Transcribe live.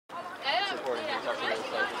recording. Can you talk to the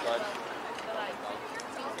side?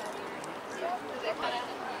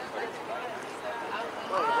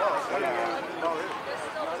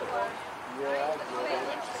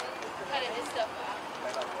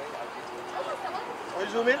 Are you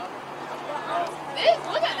zooming?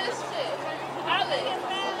 Look at this shit. Alex,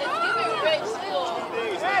 it's giving rich still.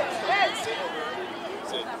 Alex.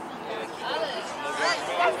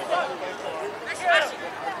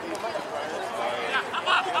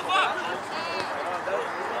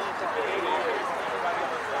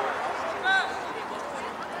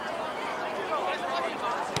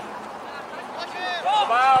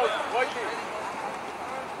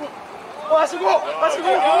 Oh, that's a goal! That's a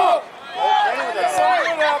goal! What's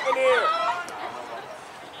happening here?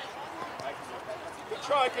 Good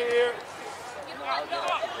try, kid here.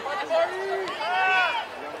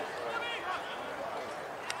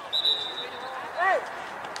 Hey!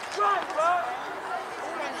 Try, bro!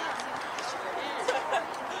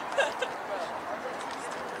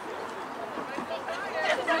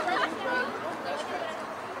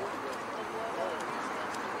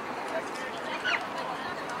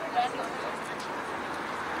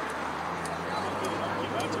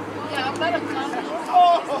 Yeah, I'm better than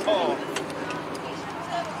Oh!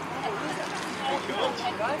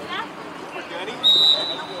 Danny?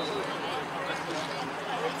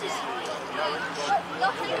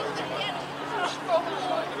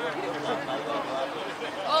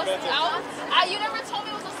 Oh, you never told me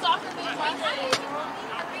it was a soccer game right there.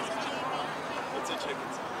 It's a chicken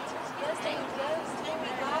sandwich.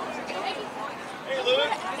 Hey,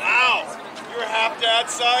 Louis. Wow. You're half dad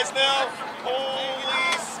size now?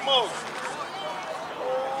 Holy smoke.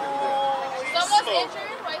 Holy someone's smoke.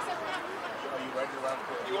 injured, right?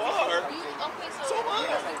 You are? Okay, so. So am I.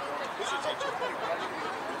 Who's your teacher?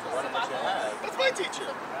 That's my teacher.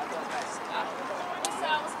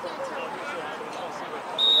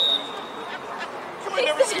 Come on, I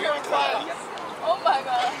never see her in class. Oh my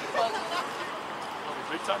god.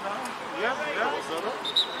 Big time now? Yeah.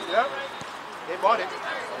 They bought it.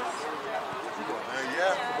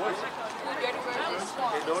 Yeah. The boys.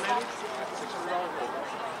 They donated $600.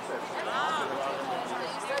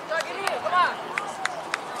 Come on.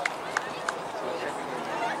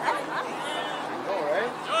 All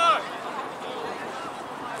right.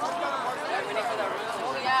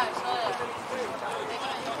 Oh yeah, sure.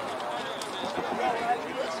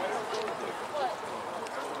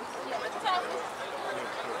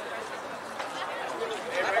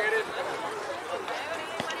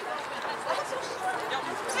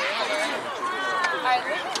 Alright,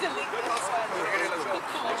 let me delete this one.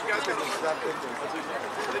 You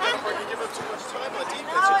give them too much time on defense.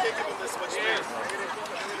 You can't give them this much space.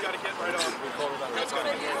 You got to get right on. That's got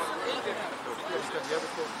to be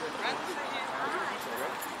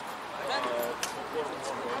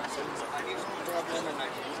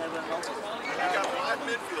You got 5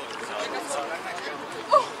 midfielders.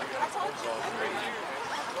 Oh,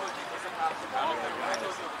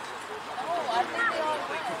 I think they all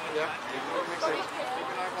win.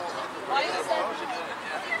 Why you said?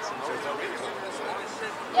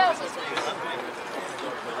 Yeah, but he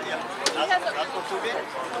has a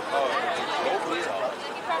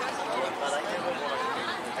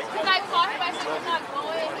because I called him, I said he's not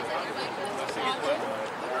going. He said he's waiting for the sponsor.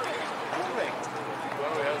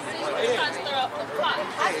 He's trying to stir up the pot.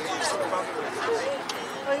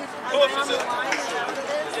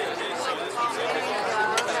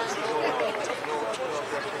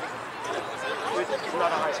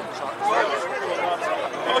 Not a high school soccer.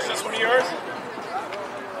 Oh, is this one of yours?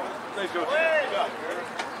 Thank you.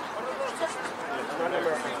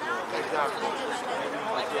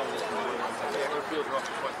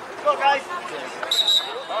 Go, guys.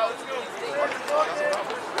 All right, let's go.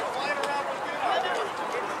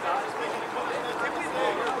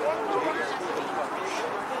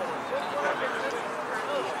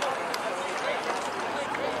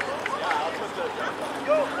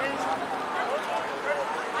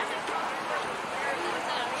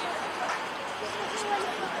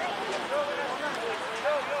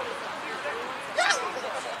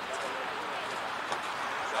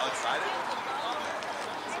 Excited?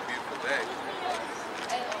 It's a beautiful day.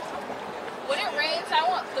 When it rains, I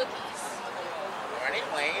want cookies. When it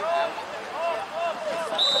rains,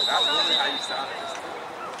 that's really how you sound it.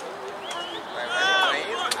 When it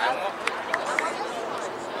rains, I want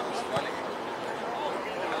it's funny.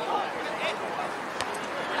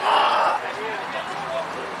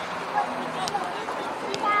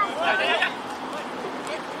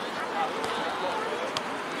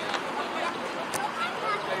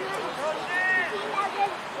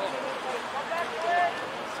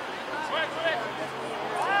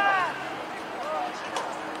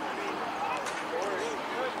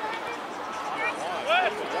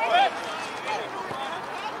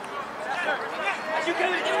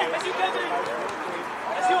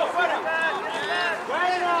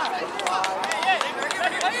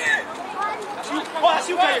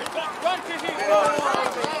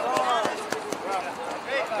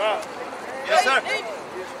 Yes, sir.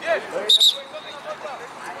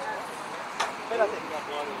 Wait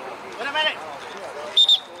a minute.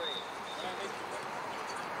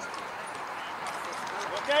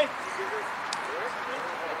 Okay.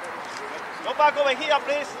 Go back over here,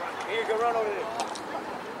 please. Here, you go run over there.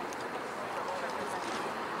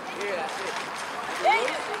 Here, that's it.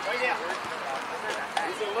 Right there.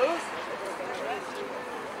 Is it loose?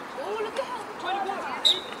 Oh, look at how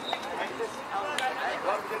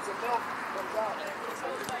Run, get some milk. Comes out.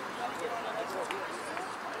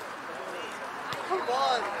 Come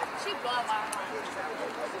on. she blew my mind.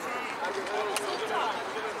 So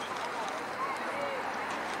tough.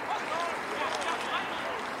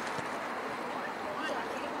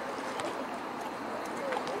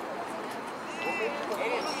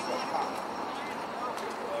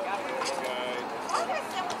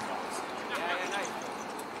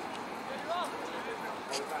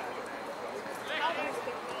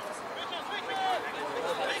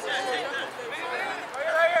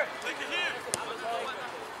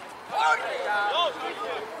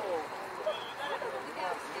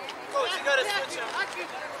 Coach, you gotta switch him.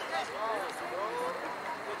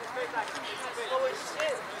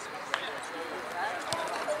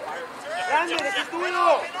 Grande, ese es tuyo.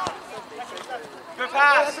 Good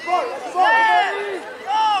pass. That's the ball. That's the ball.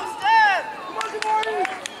 Go, stand. Come on, Jamari.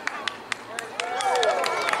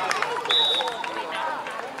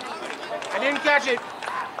 I didn't catch it.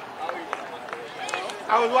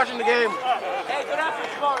 I was watching the game. Hey, good after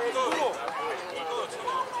Jamari. It's cool.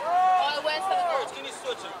 Oh, it went to the goal. Can you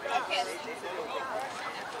switch him? Okay.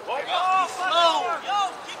 Slow. Yo,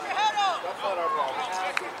 keep your head up. That's not our problem.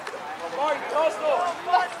 Marty, Coastal.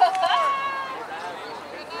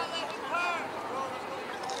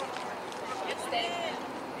 It's staying.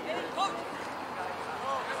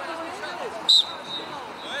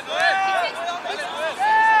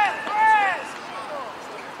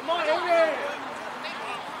 Come on, Aiden.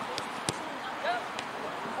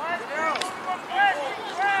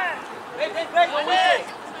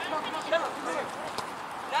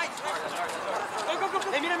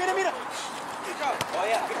 Hey, mira, mira, mira. Oh,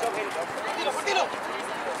 yeah. Good job, Aiden. Partilo.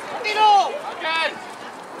 Okay.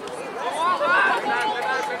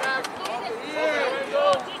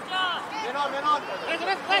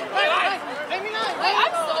 Menon.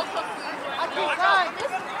 I'm so confused.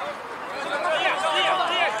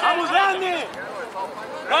 Vamos, grande.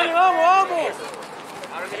 Dale, vamos.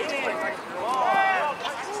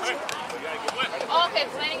 Oh, okay,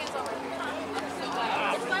 Flanagan's over. So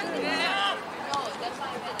bad. It's Flanagan. No, that's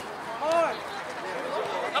not even. Come on.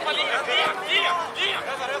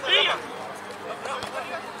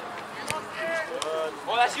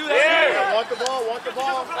 Oh, that's you. Yeah. Want the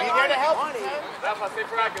ball. Are you there to help? Rafa, stay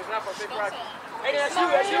practice. Don't say. Hey, that's you.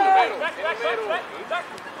 Back.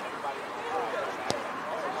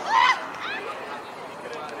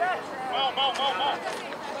 Mo.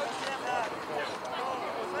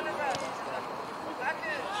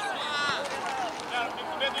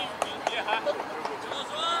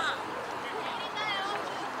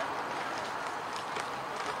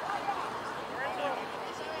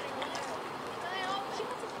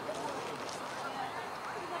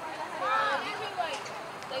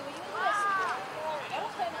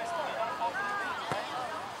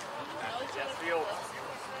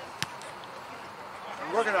 I'm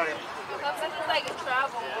working on it. Sometimes it's like a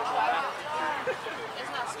travel.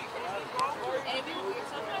 It's not stupid. And it'd be weird.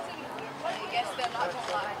 Sometimes it'd be weird, but I guess they're not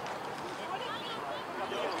gonna lie.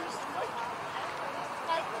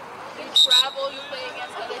 You travel, you play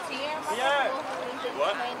against other teams. Yeah.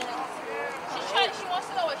 What? She wants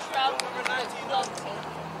to know what travel like club team.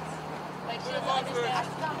 Like she doesn't understand.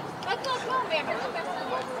 Like no, come here, man. Look at that.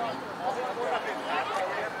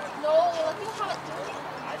 No, look at how.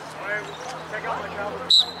 Check out my travel.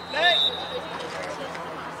 Hey.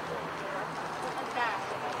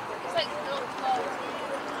 It's like little clubs.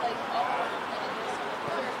 Like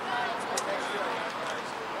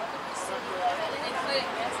and they play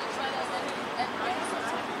against each other and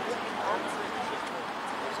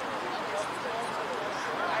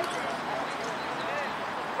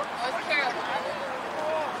North Carolina.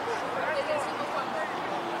 They get Super Bowl.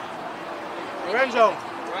 Lorenzo.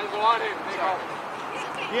 on him.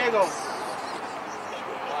 Diego.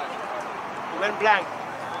 Went blank.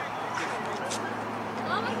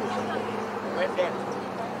 Went dead.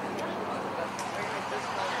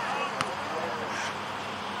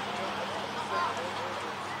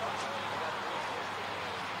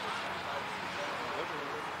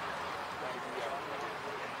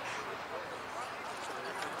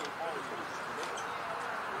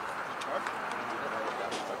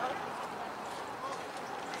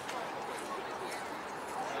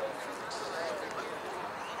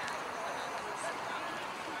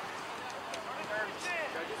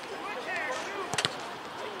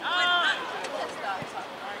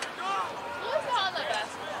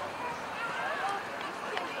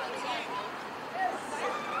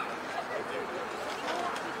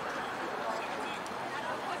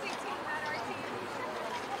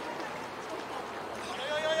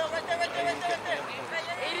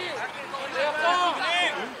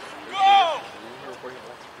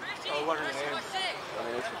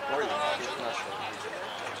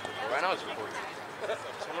 now it's recording.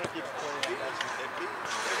 Someone keeps pointing at that.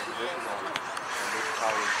 This is on. And this is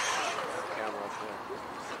probably the camera up there.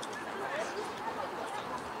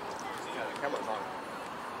 Yeah, the camera's on.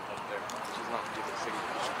 Up there. She's not giving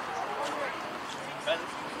signals.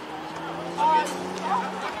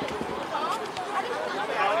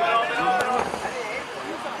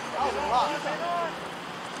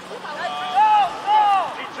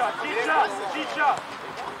 Teacher!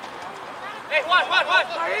 Hey, what? Right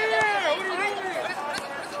here! What are you doing?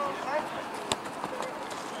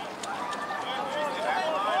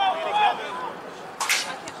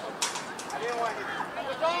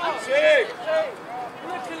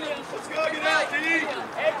 Let's go, get out, D!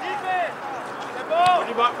 Hey, defense!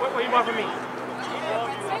 What do you want from me?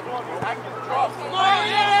 Come on,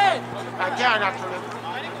 I can, actually.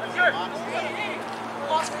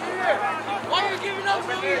 Why are you giving up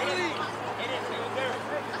so easily?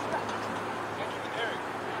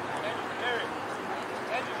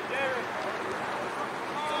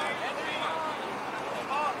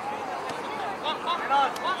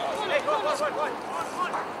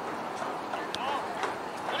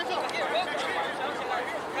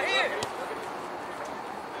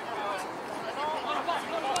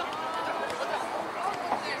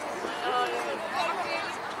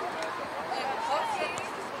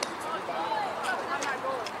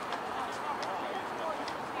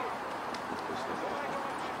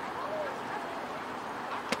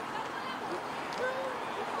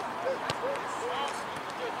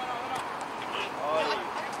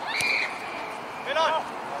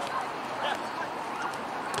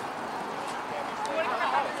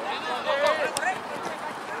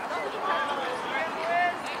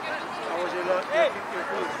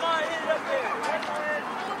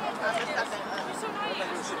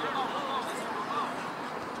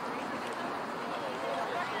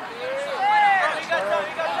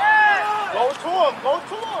 Go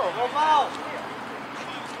to him! Go out!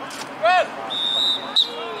 Red!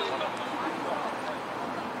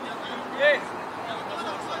 Yes!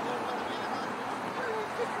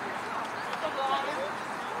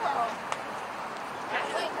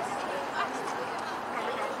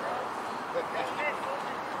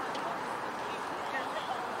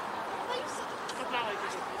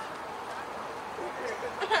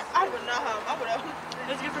 I would not have. I would have.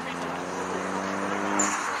 Let's get for pizza.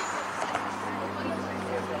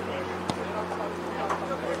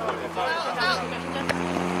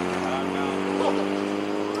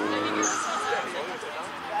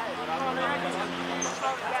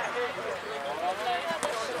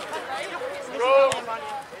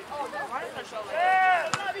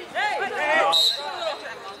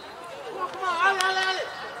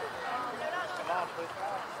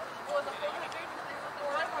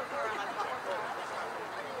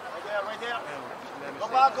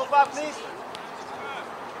 Go back, please.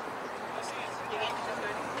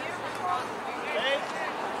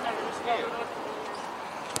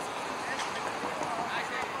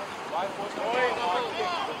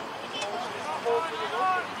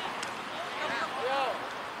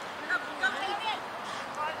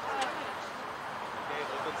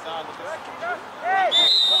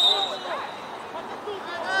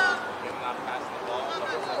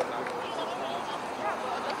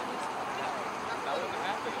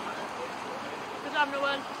 Good job,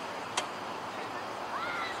 Nolan.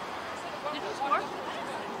 Did you score?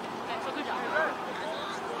 Okay, so good job.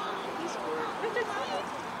 He scored.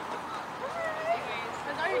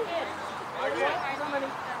 That's all your kid. Somebody.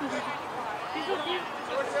 He's so cute.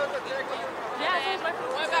 Yeah, so is my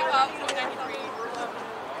first. Went back up, 93.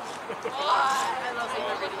 I love seeing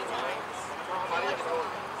my videos. What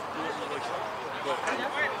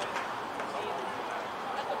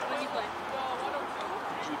do you play?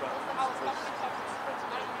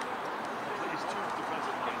 He's too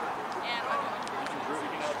defensive. Yeah,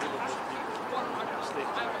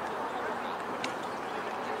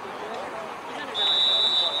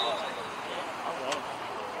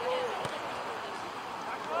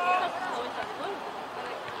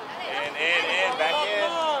 And back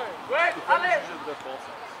in. Wait, Ale!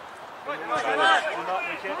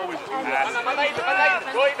 We can't always do that.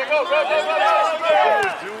 Go, Ethan, go. They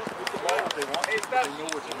always do with the ball what they want. They know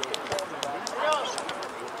what to do.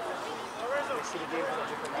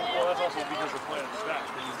 Well, that's also because they're playing back.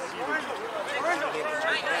 You see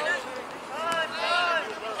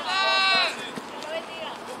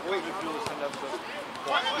wait, you feel the send up the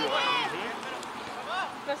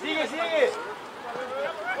Sigue.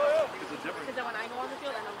 because then when I go on the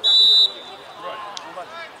field, I know exactly who's going to get it. right. Well, not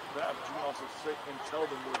that, but you can also sit and tell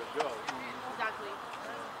them where to go. Exactly.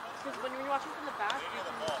 Because when you're watching from the back, you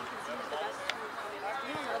can see who's the best.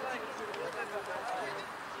 You don't know the team.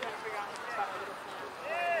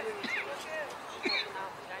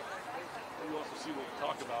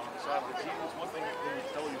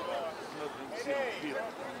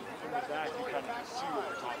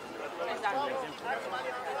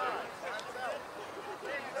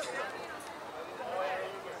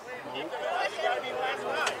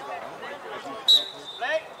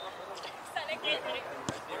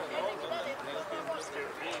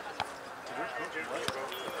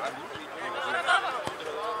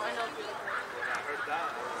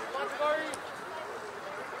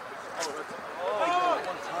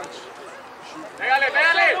 Pégale,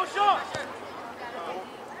 pégale.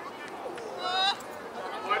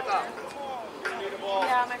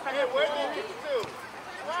 Yeah, my friend.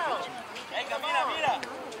 Venga, mira, mira.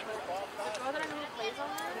 The girl that I know who plays on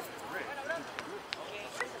there.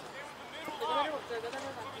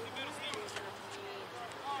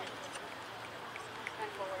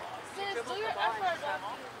 Sis, do your effort.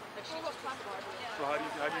 So how do you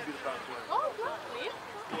do the fast play? Oh, good. Me?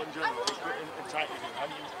 Well, in general, in tactical, how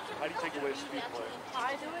do you take away speed play?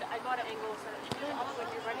 I do it. I got an angle set it. When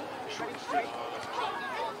you're running straight.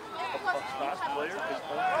 A fast player is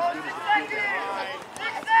only as good as the field they have. So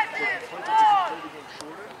if the player play the game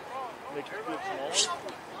shorter, make the field smaller,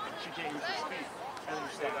 she can't use her speed. And then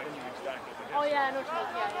you stack up against Oh yeah, I know what you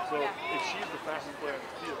mean. Yeah. So if she's the fastest player on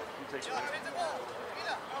the field, you take it away.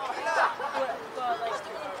 But like,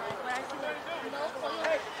 when I see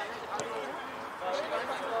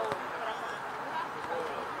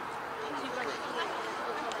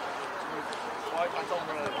like, I don't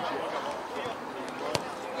run out of the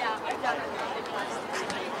yeah, I've done it. Exactly.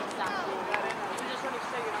 You're just running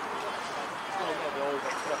straight, you're not going to go. No, they always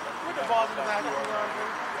have stuff. Put the ball in the back of the run,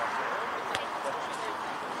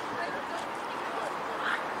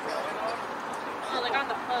 So like on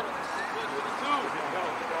the huddle.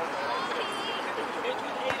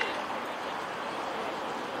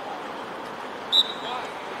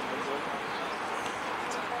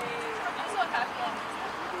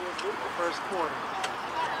 first quarter.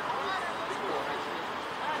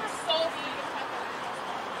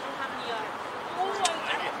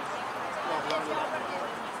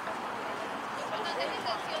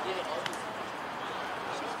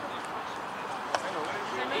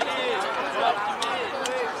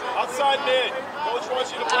 Outside mid. Coach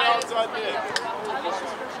wants you to play outside mid.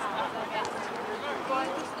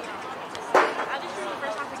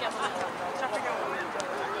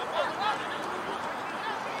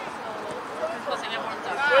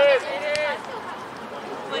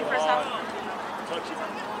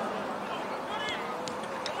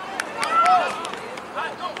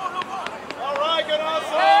 All right, good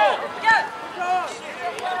hustle.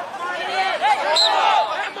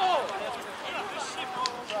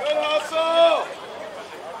 Good hustle.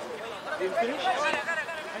 Did he finish? I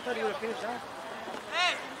thought he would have finished that. It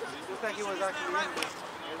looked like he was actually in there.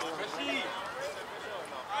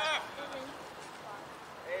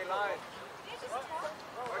 Hey, line.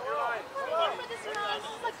 Where's your line?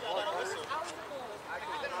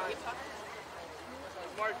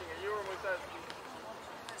 Marking, and you were with us.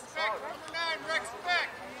 Rex, back.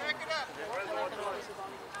 Back it up.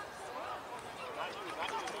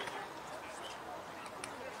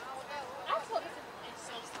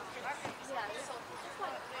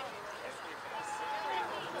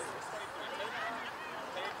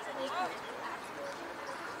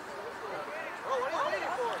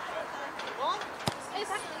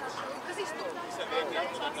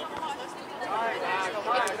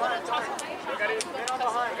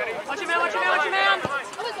 Watch your man, watch your man, watch your man!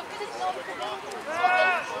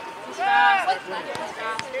 He's fast. He's fast.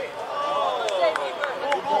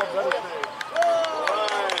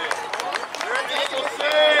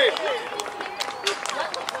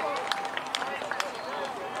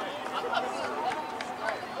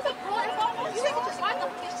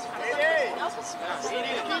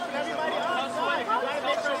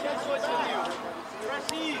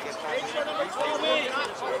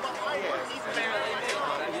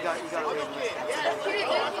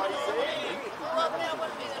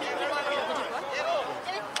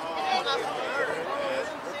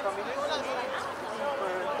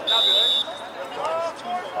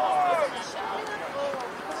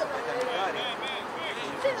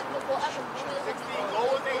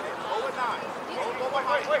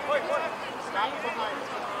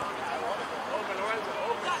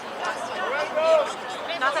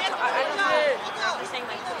 Not that I'm just saying,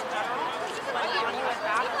 like, in general, when you went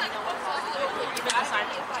back, you know what even the side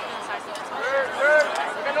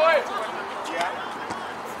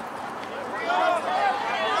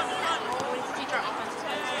teach our offense.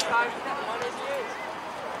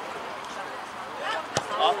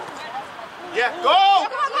 Yeah, go!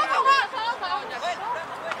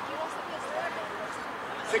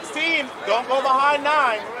 16, don't go behind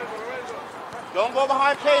 9. Don't go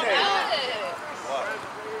behind payday.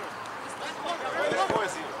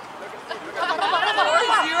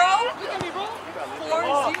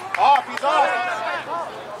 Off, he's off.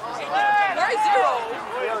 Where's zero?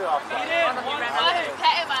 Really off. He did.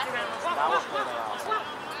 Petting my. That was good.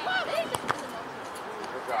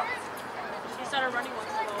 Good job. She started running once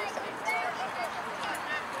ago.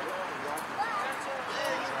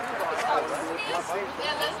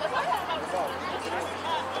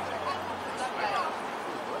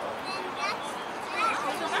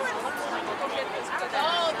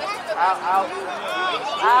 Out, out.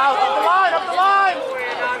 Out, up the line, up the line!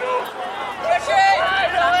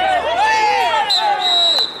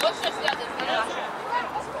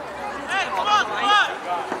 Hey, come on, come on!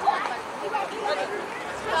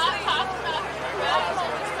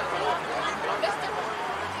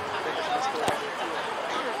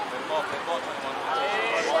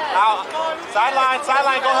 Out. Sideline,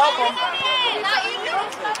 sideline, go help him.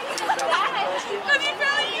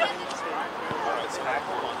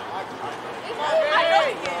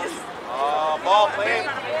 Ball played.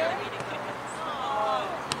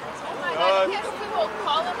 Good. People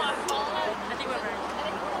call him on phone. I think we're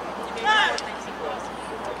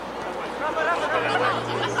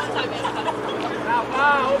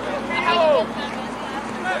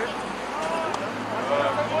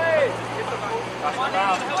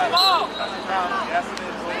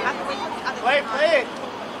Play, play it.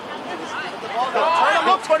 Turn him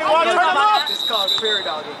up, 21, turn him up. It's called fear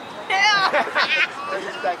dogging. Yeah.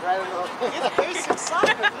 Back right in the It's basic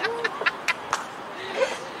soccer, dude.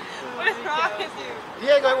 What is wrong with you?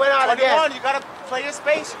 Diego went out 21, again. you gotta play your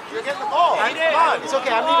space. You're getting the ball. Come on, it's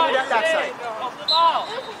okay. I'm leaving it at that side. off the ball.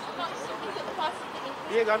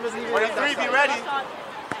 Diego, I'm just leaving it at 23, that be side. ready.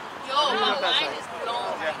 Yo, my mind is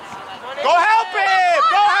blown. Go help him!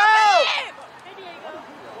 Go help!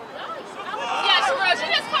 Yeah, bro, she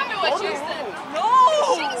just called me what you said. No!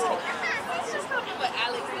 She just called me what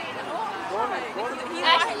Alex said.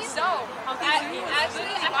 Actually, so. Actually,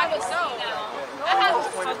 I have a so now. I have a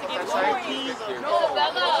so. No,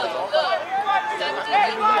 Bella, look.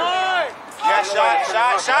 Yeah, shot!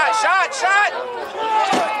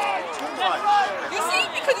 You see,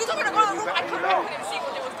 because you told me to go to the room, I couldn't open and see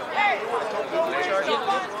what they was doing.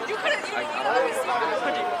 You couldn't even see what they was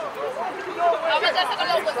doing. I'm just like a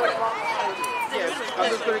little bit. I'm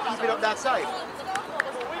just going to keep it up that side.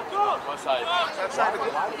 What side? That side,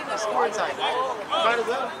 the scoring side. Might as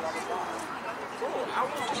well.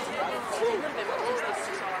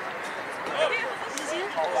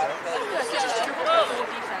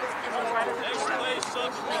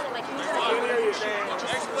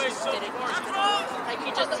 Like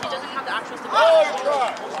he doesn't have the actual stability.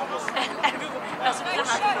 And everyone, that's what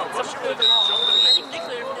happened. I think Nick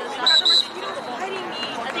cleared it.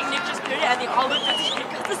 I think Nick just cleared it and they all looked at the shit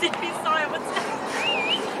because the CP saw it. What's that?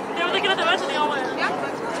 They were looking at the bench and they all went.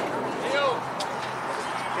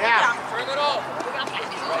 Yeah. Turn it off.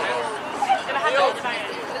 If I had to hold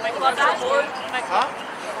my club back, my club.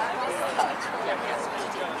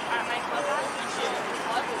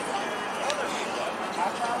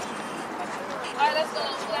 Alright, let's go.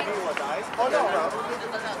 Oh, no, bro.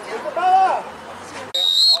 Here's the ball.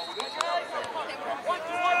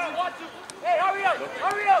 Hey, hurry up!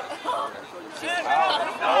 Hurry up!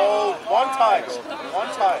 Oh, one time.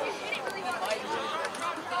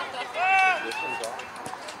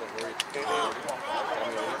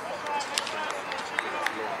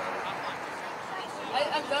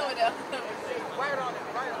 I'm done with that.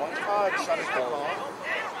 One time, shot it down.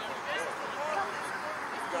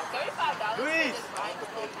 $35. Luis.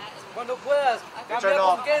 Cuando puedas, Turn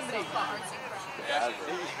off. Kendrick.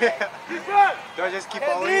 Yeah. Do I just keep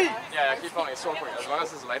following? Yeah, keep following. It's so quick. As long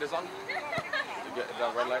as his light is on. You get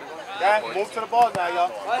the red light is on. Yeah, move to the ball now, y'all.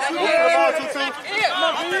 Move to the ball, 2-2.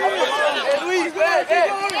 Hey, Luis, hey.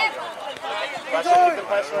 Pressure, keep the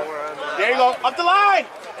pressure. There you go. Up the line.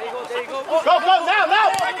 Go, now.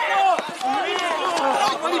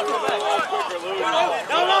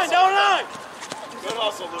 Down line. Good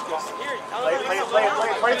hustle, Lucas. Play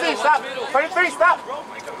it. 23, stop.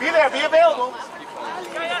 Be there, be available.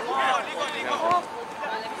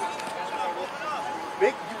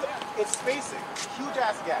 Big, it's spacing. Huge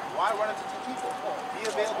ass gap. Why run into two people? Be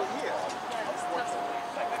available here.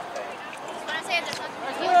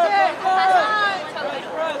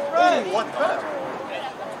 Ooh, one better.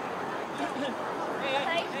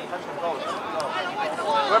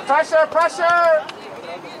 Good pressure.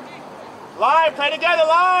 Line, play together,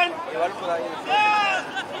 line.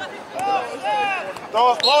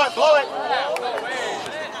 Blow it.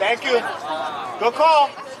 Thank you. Good call.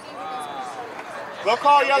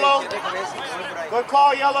 Yellow.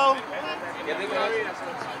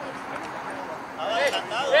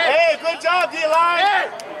 Hey, good job, D-line.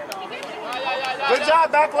 Good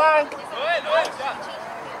job, back line.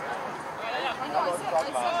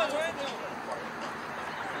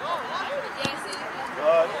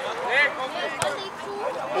 Good.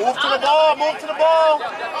 Move to the ball, move to the ball.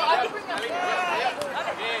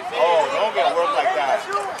 Oh, don't get work like that.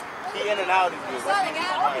 He in and out is good. Flanagan,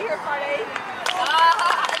 over here, Friday.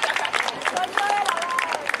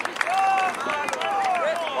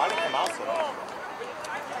 Why did he come out so much?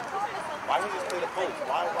 Why didn't he just play the post?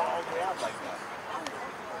 Why all the way out like that?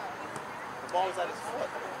 The ball was at his foot.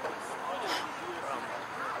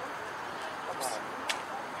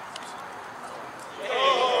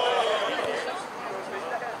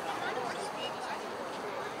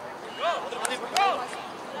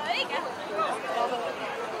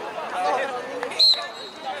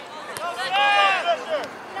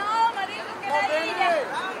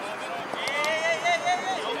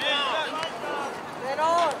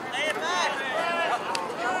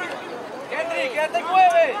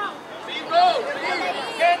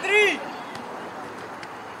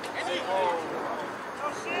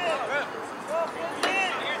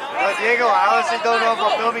 Diego, I honestly don't know if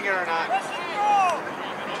I'm filming it or not.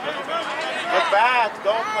 Look back.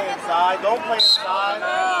 Don't play inside. Don't play inside.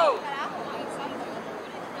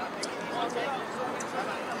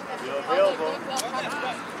 You're available.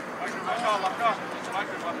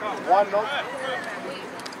 One no.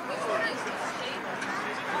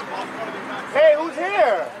 Hey, who's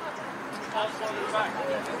here?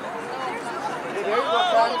 Hey, there you go,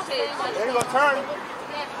 son. There you go, turn.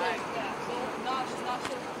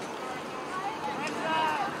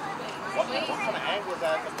 What kind of angle is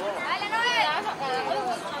that at the ball?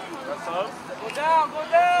 What's up? Go down, go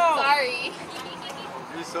down. Sorry.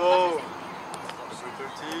 Listo.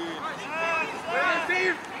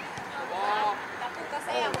 13.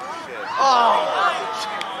 Oh!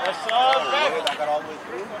 What's up, Rev? I got all the way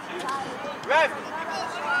through. Rev!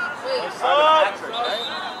 What's up?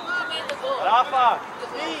 Rafa!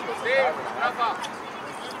 Steve! Rafa!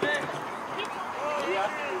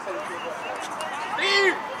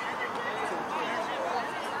 Steve!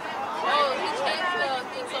 Oh, he changed the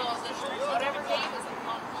thing so whatever game is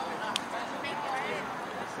on.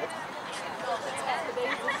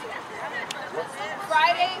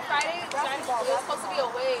 Friday, it was supposed to be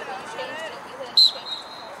away, but you changed it. You didn't change it.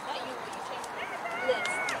 Not you, but you changed the list.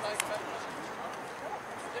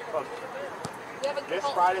 This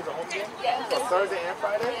Friday's a home game? Yeah. So Thursday and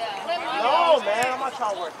Friday? Yeah. No, man, I'm not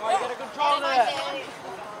trying to work. You gotta control that.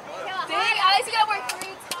 Dang, Alex, you gotta work 3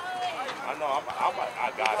 times. I know,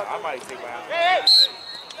 I got it. I might take my ass.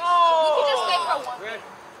 You can just stay for 1.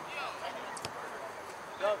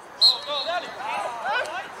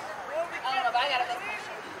 I don't know, but I gotta go.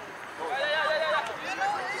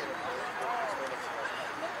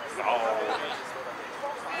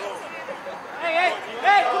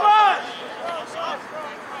 Hey, come on!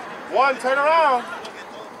 One, turn around.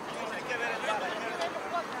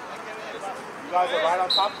 You guys are right on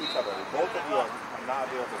top of each other. Both of you are not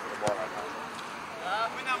available for the ball right now.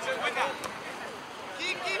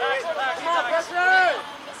 Come on, pressure!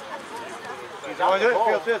 He's on the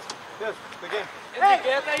ball. Fils, the game. Hey!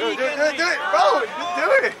 Do it, bro, just do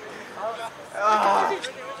it. Oh,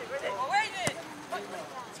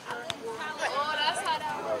 that's how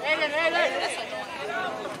that works.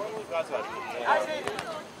 You guys are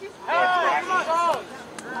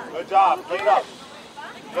good job. Clean up.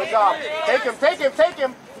 Good job. Take him. Good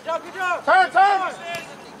job. Turn.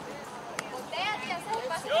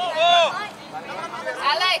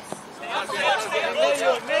 Alex!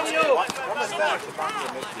 Menu.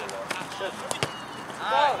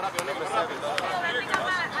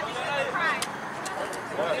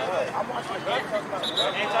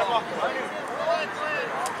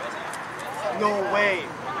 No way.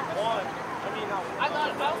 I got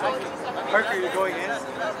it. Parker, you're going in?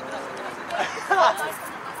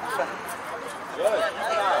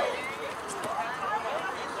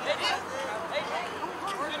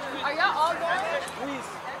 Are y'all all going?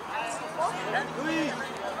 Please.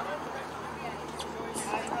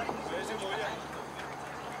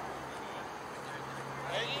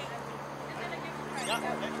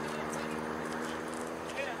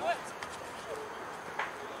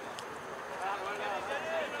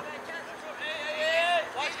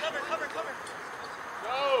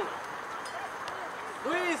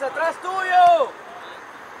 Luis, atrás tuyo.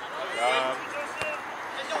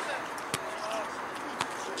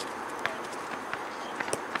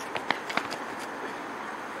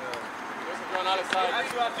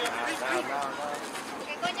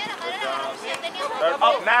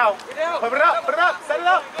 Up now. Put it up. Set it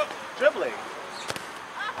up. Dribbling.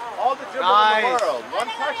 All the dribbling in the world. One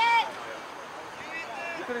touch.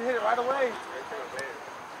 You could have hit it right away.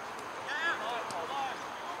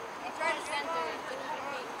 Try to center.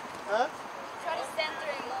 Huh? Try to center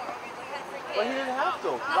it more. But he didn't have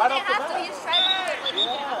to. No, Right he off the didn't have to. bat. He just tried to do it like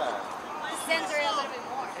Yeah. censor it a little bit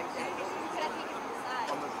more. He could have taken it from the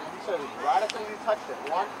side. You said it right after you touched it.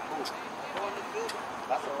 One, boom.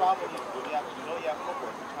 That's the problem. When you have, you know you have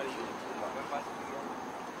footwork. You try to use it too much.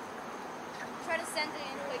 Try to send it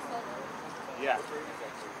in place over. Yeah. Can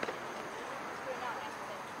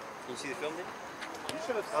you see the film, dude? You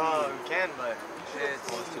should have seen Oh, it. you can, but it's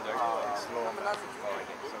too dark. It's slow. Oh, I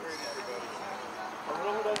get it. You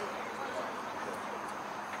know who doesn't?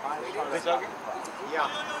 Yeah.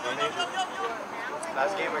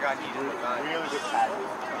 Last game I got heated. Really good tag. You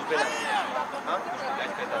played that? Huh? You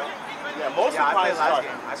guys played that? Yeah, most Yeah, I of the played time last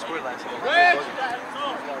game. I scored last game.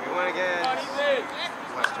 We went against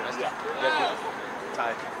Western. Yeah.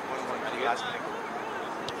 Tied. 1-1. Last minute.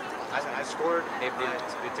 I scored. They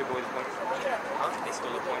took away the point. Huh? They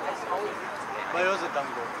stole the point. But it was a dumb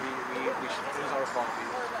goal. It was our fault.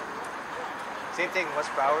 Same thing. West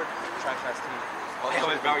Broward. Trash team. Oh, yeah,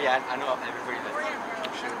 West Broward. Yeah, I know everybody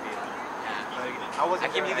that should be. I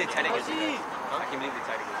can't believe they tied against us. Huh? I can't believe they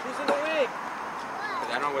tied against us. Who's in the wing?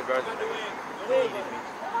 Because I know West Broward. I'm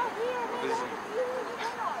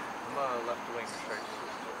a left wing stretch.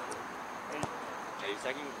 Yeah, you're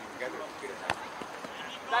second. You guys are good at that.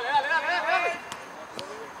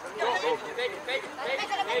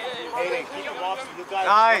 Hey, keep him off. You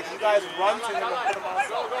guys run to him and put him on.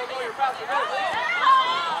 Go, you're faster.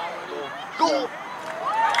 Go.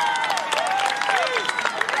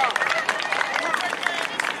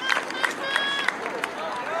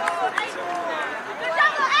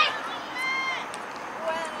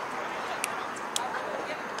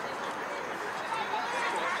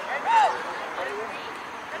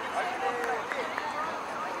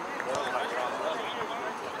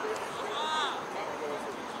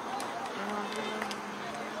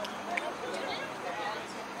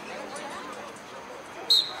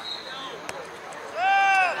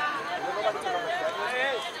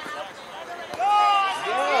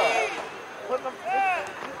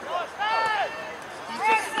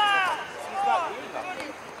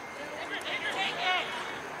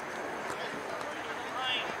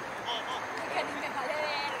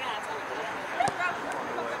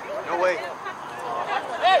 No way.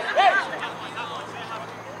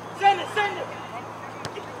 Send it!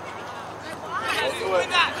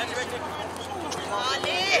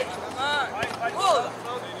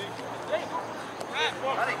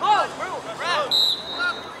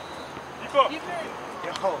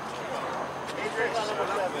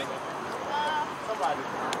 Somebody.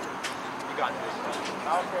 You got this. I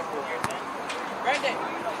don't care who. Brandon!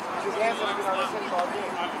 His hands have been on the same ball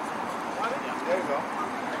game. There you go.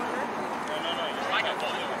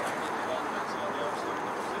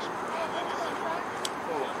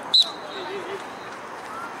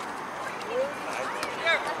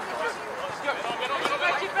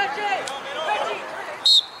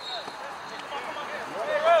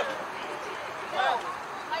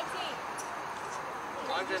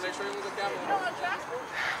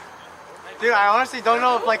 Dude, I honestly don't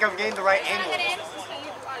know if I'm getting the right angle. Yo,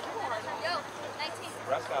 19.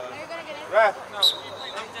 Ref got Are you gonna get in? Ref.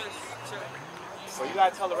 So you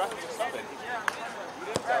gotta tell the ref to sub it. You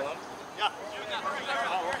didn't tell him.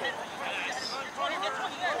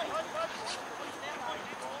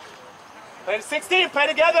 Play to 16, play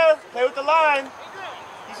together, play with the line.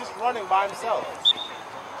 He's just running by himself.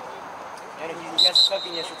 And he has to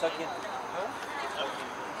tuck in,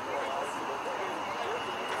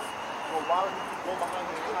 Well, why would you go behind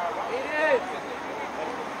the entire line? It is! And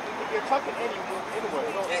if you're tucking in, you move inward.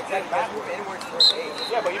 You don't spring Exactly. back. Move inwards for 8.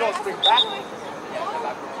 Yeah, but you don't spring back. Yeah,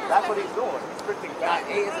 backwards. That's what he's doing. He's sprinting back.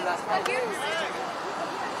 8 is the last one.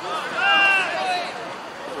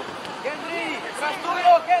 Kendry! ¡Tras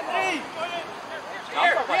tuyo, Kendry!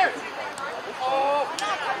 Here!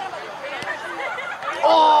 Oh!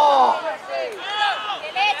 Oh!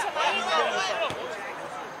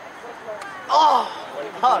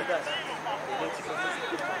 Fuck.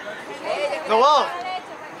 Noel!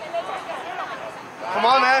 Come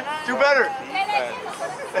on, man. Do better.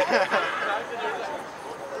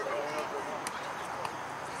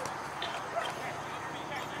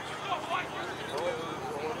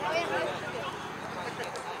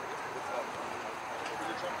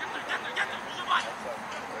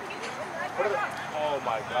 Oh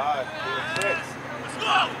my God. Tricks.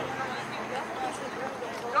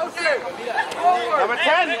 Number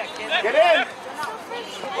 10. Get in.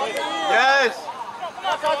 Yes.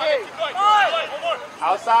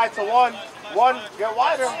 Outside to 1. 1. Get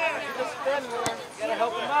wider. You're just standing there. Gotta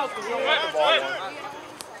help him out because he don't Want the ball.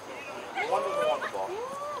 1 doesn't want the ball.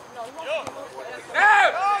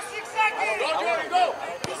 Now! 6 seconds! Go!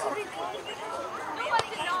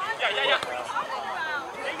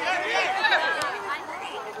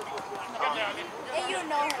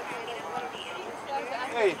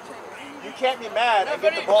 Hey, you can't be mad and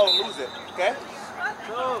get the ball and lose it, okay?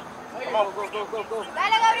 Come on, go. Dale, Gabriel!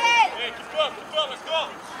 Hey, let's go.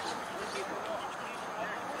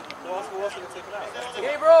 Who else can take it out?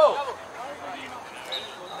 Hey, bro!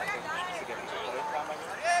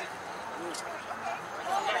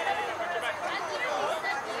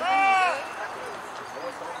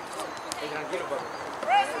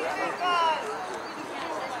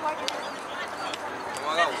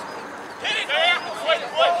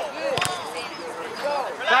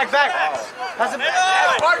 Back. Pass it back.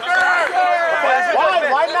 Parker!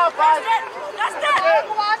 Why not five? That's it!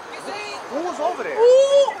 Come on! Who was over there? Who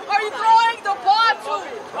are you throwing the ball to?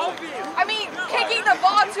 I mean, kicking the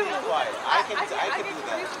ball to. I can do that.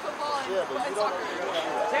 Yeah, but you don't.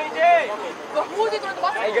 JJ! But who is he throwing the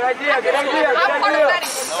ball to? Hey, good idea. I'm part of that.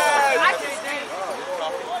 I can see.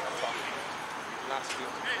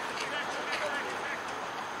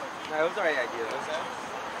 No, it was the right idea.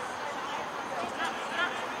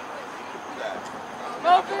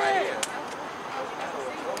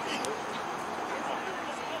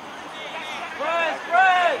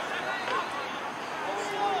 Press!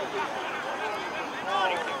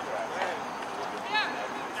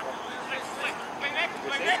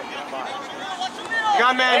 You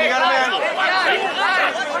got a man.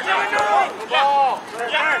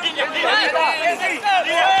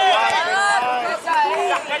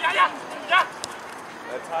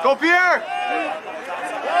 Go, Pierre!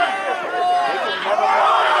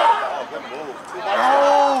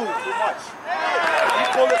 Too much. You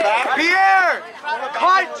pull it back. Pierre!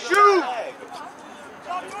 Cut, shoot!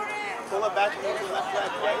 Pull it back and go to the left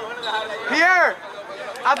leg, right? Pierre!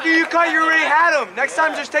 After you cut, you already had him. Next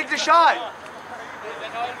time, just take the shot.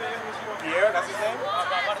 Pierre, that's his name?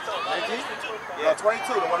 19? Yeah,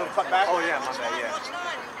 22, the one who cut back. Oh, yeah, my bad, yeah. That's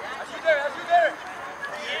you there.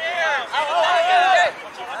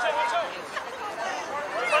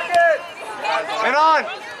 Man on!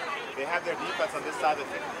 They have their defense on this side of the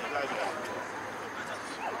 50. You guys know.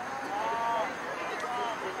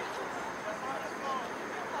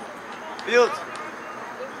 Fields.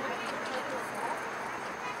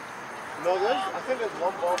 No, I think there's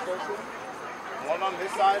one ball person. One on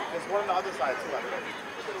this side. There's one on the other side, too, I think.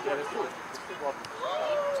 Yeah, there's two. Well,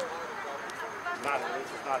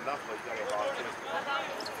 it's not enough, but you gotta get ball, too.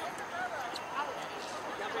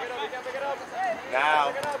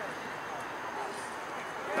 Now.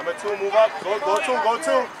 Number 2, move up. Go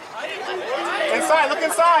two. Inside, look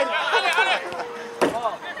inside.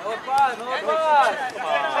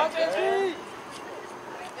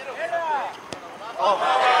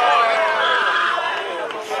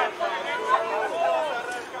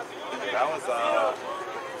 That was,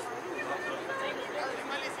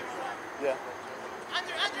 yeah.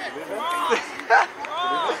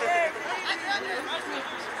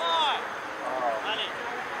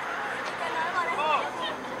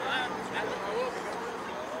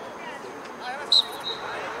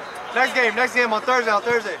 Next game on Thursday.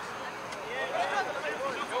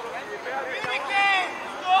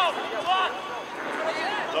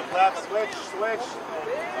 Look left, switch.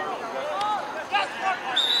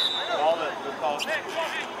 All it, good call.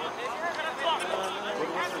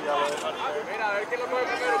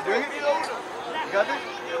 Doing it? You got this?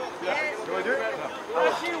 Yeah. You want to do it? No.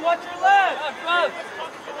 Watch your left!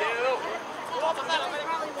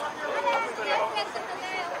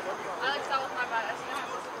 Alex, that was my bad.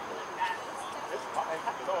 It's fine.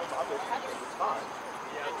 No, it's fine.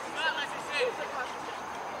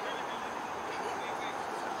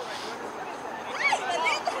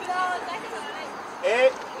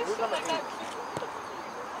 Hey, who's on the team?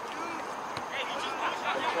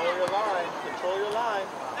 Control your line.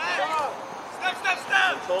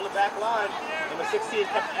 Step. Control the back line. Number 16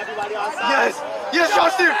 kept everybody on side. Yes,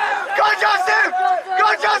 Joseph! Go, Joseph!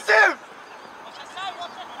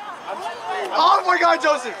 Oh my God,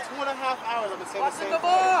 Joseph! 2.5 hours I've been saying the same thing.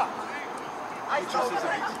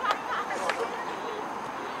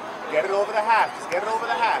 Get it over the half. Just get it over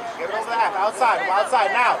the half. Outside. Go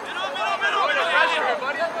outside now.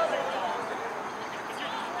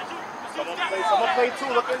 Someone play two.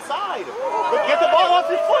 Look inside. Get the ball off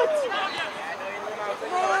your foot.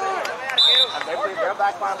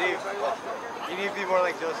 Steve, you need to be more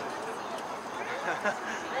like Joseph.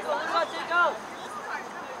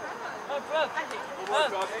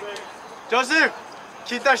 Joseph,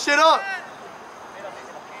 keep that shit up.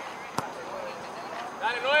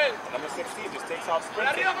 Number 16 just takes off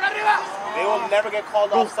sprinting. They will never get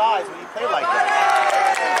called off sides when you play like that.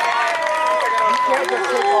 You can't just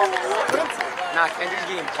take off Nah, Kendrick's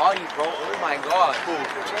getting bodied, bro. Oh my god. Cool.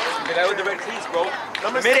 The guy with the red cleats, bro.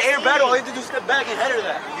 Mid-air battle, all you have to do is step back and header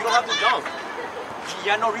that. You don't have to jump. He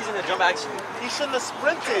had no reason to jump, actually. He shouldn't have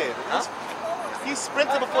sprinted. Huh? He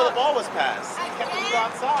sprinted before the ball was passed. He kept it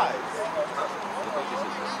outside.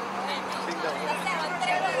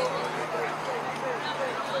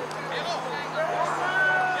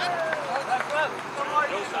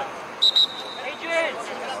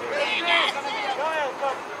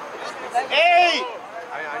 Hey!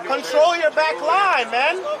 Control your back line,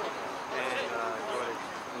 man.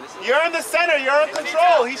 You're in the center. You're in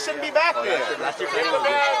control. He shouldn't be back there.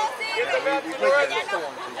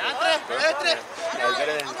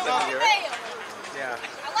 Yeah.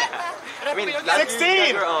 I mean,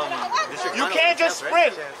 16. You can't just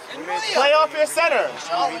sprint. Play off your center.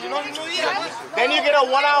 Then you get a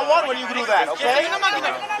one-on-one when you do that, okay?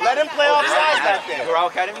 Let him play off sides back there. Doral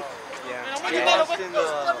Academy? Yeah.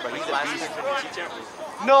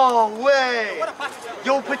 No way!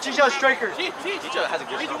 Yo, put Chicha striker. Chicha has a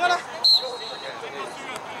good shot.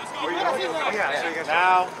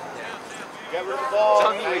 Now, get rid of the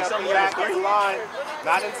ball. Back to the line.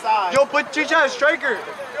 Not inside. Yo, put Chicha striker.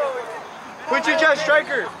 Put Chicha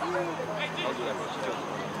striker.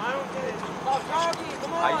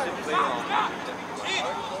 I used to play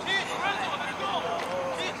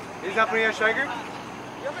He's not putting a striker?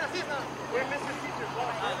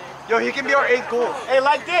 Yo, he can be our 8th goal. Hey,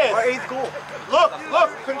 like this. Our 8th goal. Look,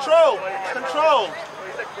 control.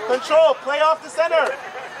 Control, play off the center.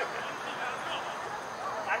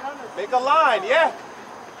 Make a line, yeah.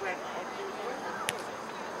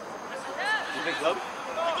 You big club?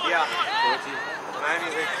 Yeah.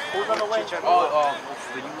 Miami big. Who's on the wing? The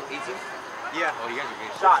U18? Yeah. Oh, you guys are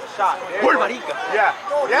good. Shot. Por marica. Yeah.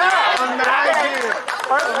 Imagine.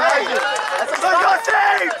 Imagine. That's a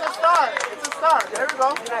start. It's a start. There we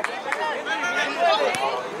go.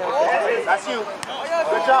 That's you.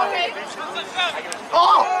 Good job.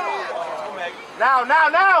 Oh!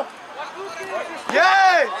 Now.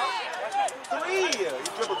 Yay! 3. You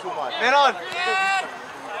dribble too much. Man on.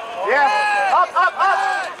 Yeah. Up.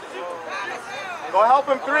 Go help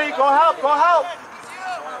him, 3. Go help.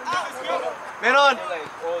 Man on.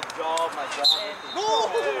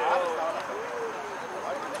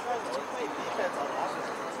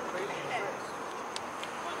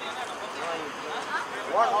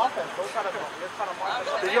 One offense. Go try to mark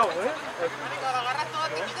it. Yo,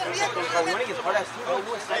 We want to get hard as too.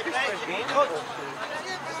 Cyprus first game.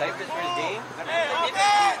 Cyprus first game.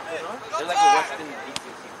 They're like a Western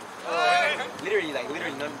literally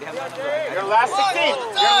none. They have none. Your last 16.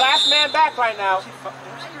 Your last man back right now.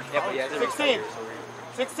 Yeah, but yeah, 16.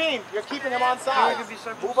 16. You're keeping him on side.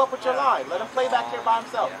 Move up with your line. Let him play back here by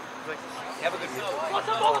himself. They have a good field.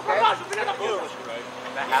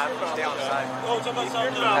 That half, stay on the side.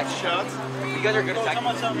 You guys are good attacking.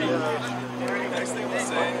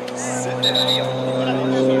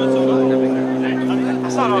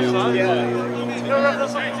 That's not offside. Yeah.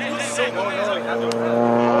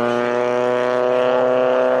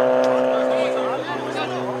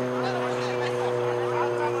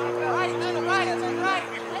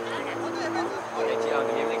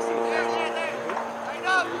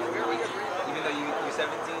 Even though you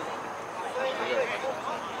 17.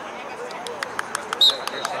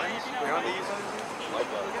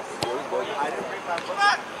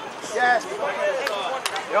 Yes.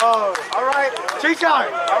 Yo. All right. Chicha!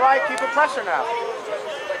 All right. Keep it pressure now.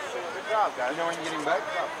 Good job, guys. You know when you're getting back?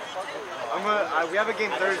 We have a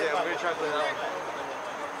game Thursday. I'm gonna try to play that one.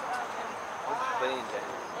 Playing the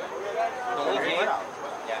only game?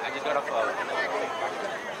 Yeah, I just got off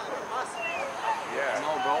Yeah.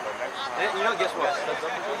 no, bro. You know, guess what?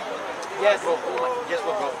 Yes, bro. Guess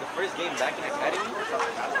what, bro? The first game back in Academy, it was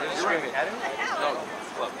scrimmage. No,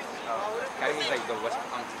 club. Academy is like the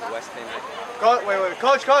west end. Wait.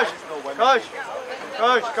 Coach.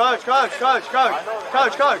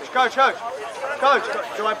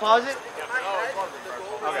 Do I pause it?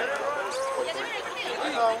 Okay.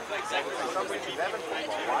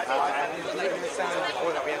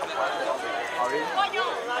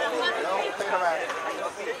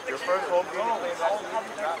 Your first home game.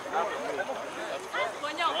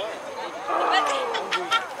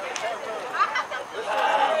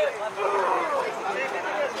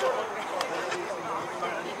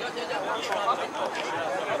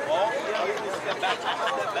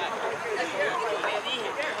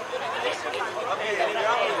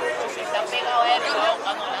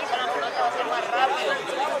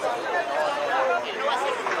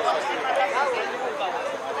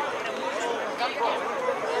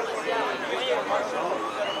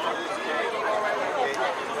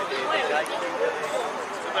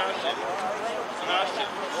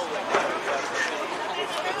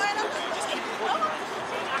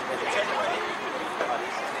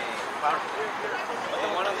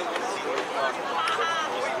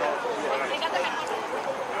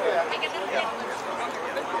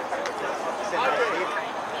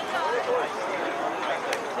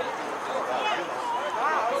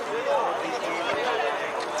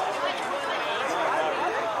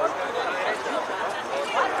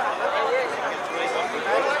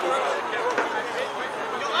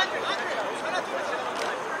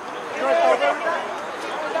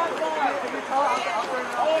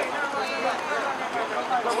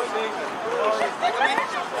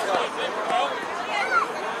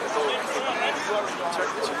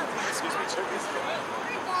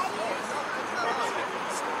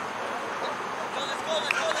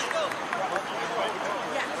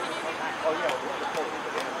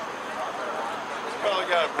 Probably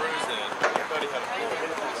got a bruise in it. I thought he had a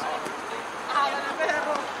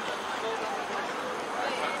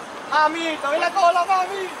Mami, te doy la cola,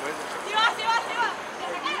 mami. Sí va, sí va, sí va.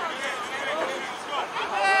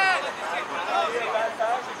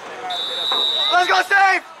 Let's go,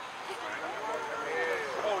 save!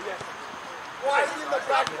 Oh, yes. Why is he in the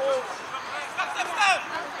back post?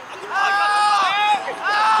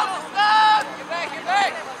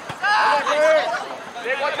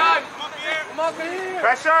 Take one time.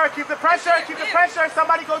 Pressure, keep the pressure, keep the pressure.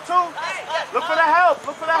 Somebody go two. Look for the help,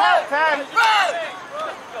 look for the help, Ted.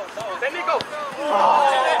 Then you go.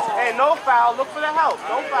 Oh. Hey, no foul, look for the help,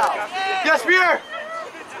 no foul. Yes, Pierre.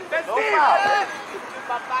 No foul.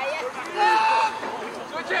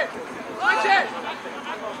 Switch it. Switch it.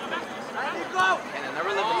 And I never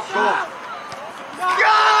let them Go!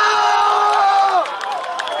 Go!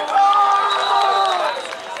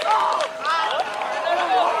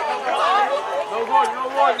 No more, no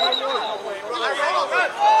more, no more.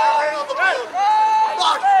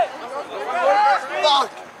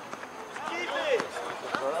 Fuck!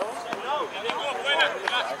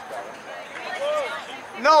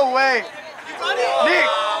 No way! Nick!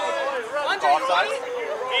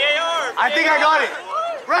 I think I got it.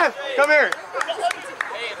 Ref, come here.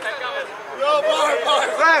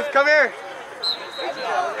 Ref, come here.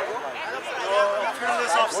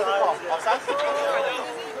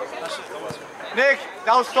 Nick,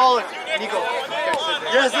 that was stolen. Nico.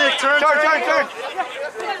 Yes, Nick, turn. Turn.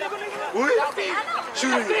 What?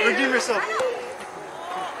 Shoot it. Redeem yourself.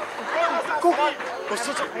 Go. Go,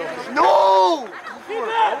 switch it. No!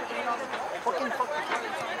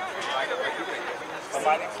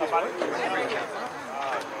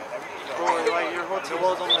 Bro, like your hotel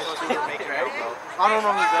walls on my street make your head, bro. I don't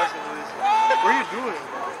know who's asking for this. What are you doing?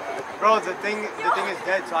 Bro, the thing is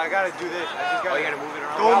dead, so I gotta do this. I just gotta, move it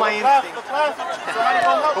around. go with my instinct.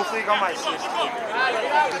 Hopefully you got my assist.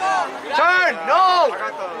 Turn! No! I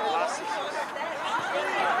got the last assist.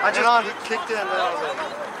 I just kicked it and then I was like...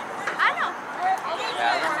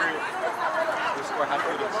 Yeah, I remember we scored half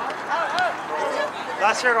of this.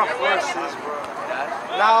 Last year I got 4 assists, bro.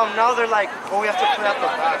 Now they're like, oh, we have to play out the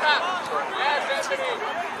back. Kind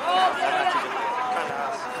of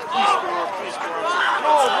ass. Please score.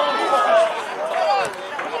 No, bro.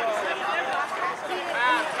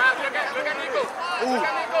 Ooh.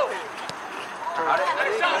 I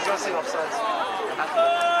was gonna say offsides.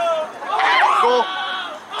 Go!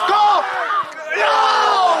 Go! No!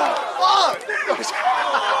 Fuck!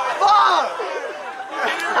 Fuck!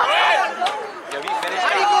 Yeah, we finished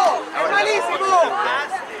that.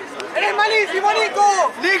 ¡Eres malísimo, Nico!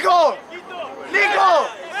 ¡Nico! ¡Nico!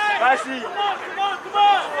 Casi.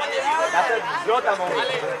 That's a Jota moment.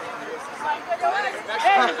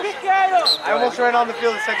 I almost ran on the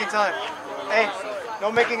field the second time. Hey,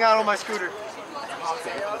 no making out on my scooter.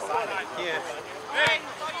 Yeah.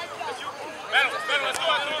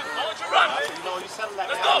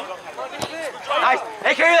 Nice.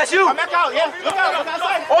 Hey, Kerry, that's you. Come back out, yeah. Look out, look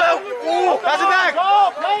outside. Oh, pass it back.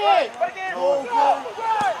 Go, play it. No.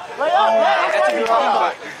 Play up, That's a good man.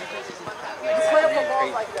 one. You play up the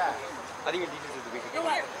ball like that. I think your defense is the weakest.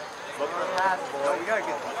 Look for the pass, bro. We gotta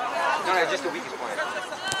get that. No, just the weakest point.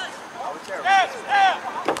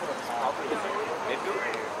 Midfield?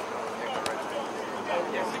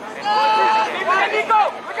 Yes. Nico!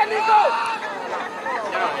 Look at Nico!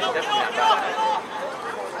 No, he's definitely not that.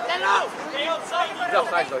 He's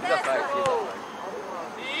offside though, he's offside.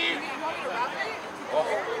 Oh.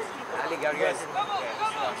 Ali, guys.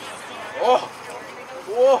 Oh!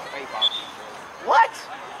 Whoa! What?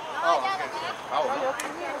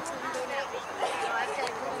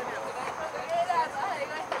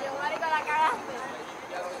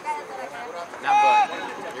 Nah,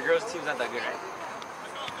 but your girl's team's not that good, right?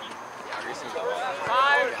 Yeah, our girls team's not bad.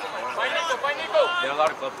 Find Nico. They have a lot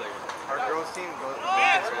of club players. Our girls team goes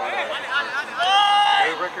against a lot of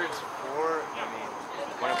their records 4, I mean,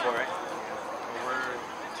 1 and 4, right? yeah. We're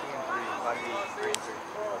 2 and 3, about to be 3 and 3.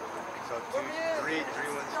 So 3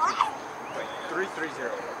 wins, 3-3-0.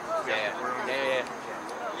 Yeah.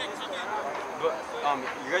 But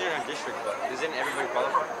you guys are in a district, but doesn't everybody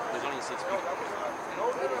qualify? There's only 6 people.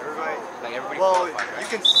 Everybody Well, qualifies, right? you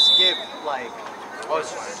can skip like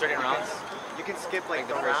certain rounds. You can skip like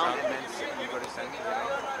the the first round round. and then you go to semis. You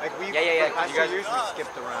know? Like we, Yeah. for the past You guys- 2 years we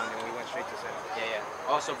skipped the round and we went straight to semis. Yeah.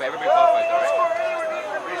 Oh, so but everybody qualifies, though,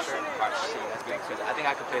 right? Pretty sure. Alright, shit, that's good because I think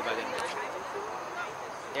I could play by then.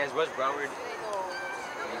 Yeah, it's West Broward.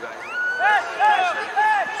 You guys.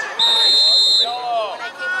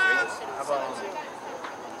 How about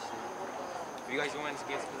You guys going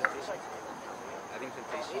against Plantation? I think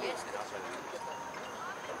Plantation and outside of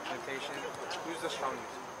Plantation? Who's the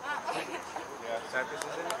strongest? Yeah, Cypress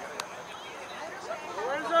is in it.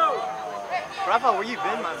 Rafa, where you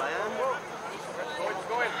been, my man?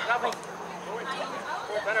 Go in, Rafa.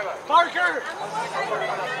 Parker!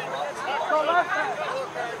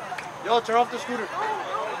 Yo, turn off the scooter.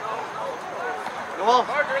 Noel,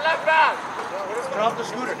 Parker, left back. turn off the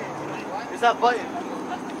scooter. It's that button.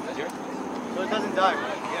 That's yours? So it doesn't die.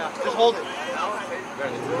 Yeah, just hold it.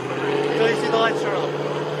 Until you see the lights turn on.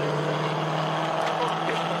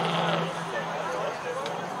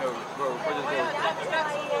 Bro, for this goal.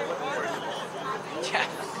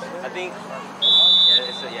 Yeah, I think. Yeah,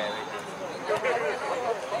 it's right there.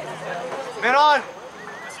 Man on!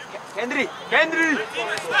 Kendry!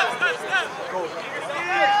 Go.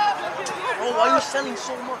 Oh, why are you selling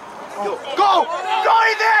so much? Yo, go! Go,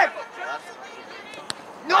 Ethan!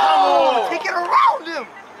 No! Take it around him!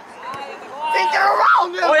 Take it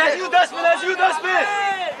around him! Oh, that's you, Dustman!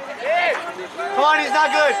 Come on, he's not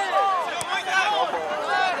good.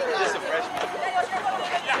 Just a freshman.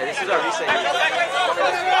 Yeah, this is our reset.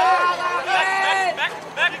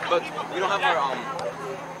 But we don't have our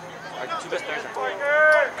 2 best players.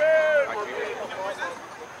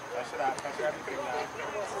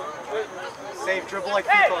 Save, dribble like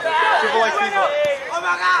FIFA. Dribble like FIFA. Oh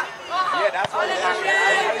my god! Yeah, that's what it is.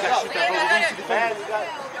 Shoot that, bro. We're going to defend.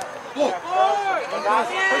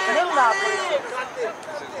 Push the middle now, please.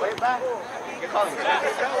 Play it back. You're calling me.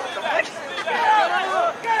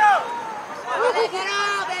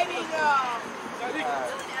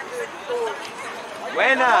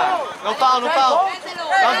 Buena! No foul. That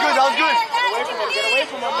was good. Get away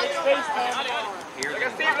from him. Make space, man.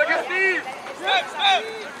 Look at Steve.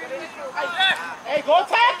 Hey, go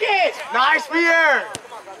attack it! Nice, Pierre!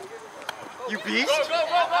 You beast? Give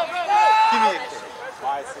me a kick.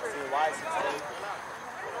 Y16.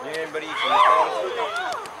 You need anybody from this side?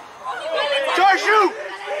 Charge you!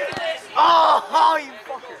 Oh, you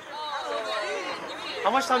fucker.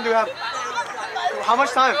 How much time do we have? How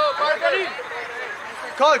much time?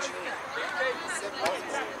 Coach!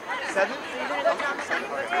 7?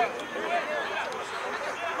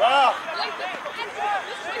 Wow.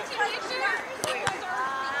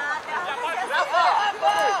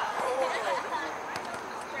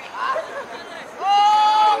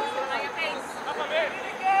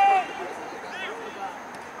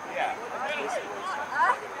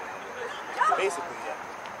 Basically, yeah.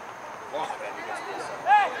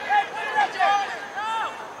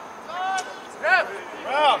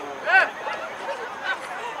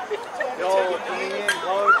 Yo, coming in,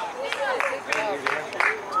 coach.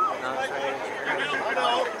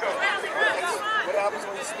 What happens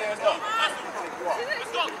when you stand up?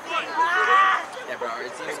 Yeah, bro, our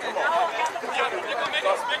team.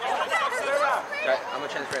 I'm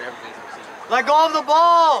gonna transfer everything to the season. Let go of the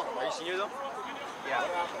ball! Are you senior though? Yeah.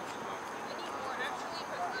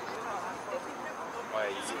 Oh, yeah,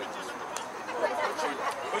 you see it.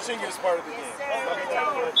 Pushing is part of the game.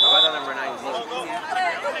 Why not number 9?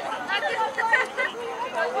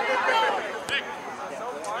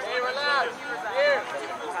 Hey, relax. Here.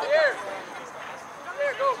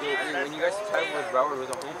 Go. I mean, when you guys tied with Broward, was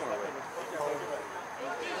a home or away?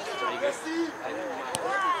 Vegas.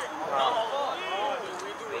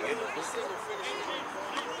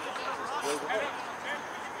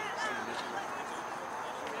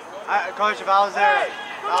 Coach, if I was there,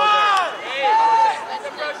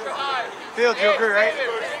 Fields, you agree, right?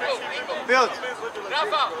 Fields,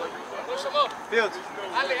 Fields,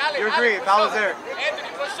 you agree, if I was there.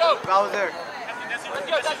 If I was there.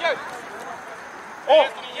 Oh!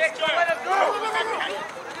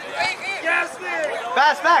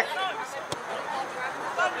 Pass back.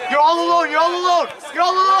 You're all alone.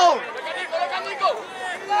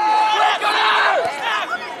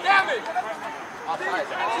 Damn it!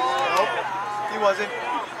 Nope, he wasn't.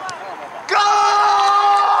 Go!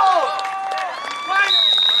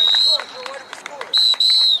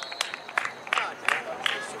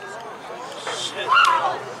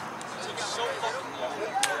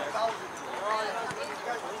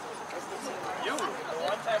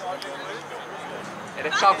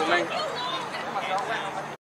 Eres chapo, man.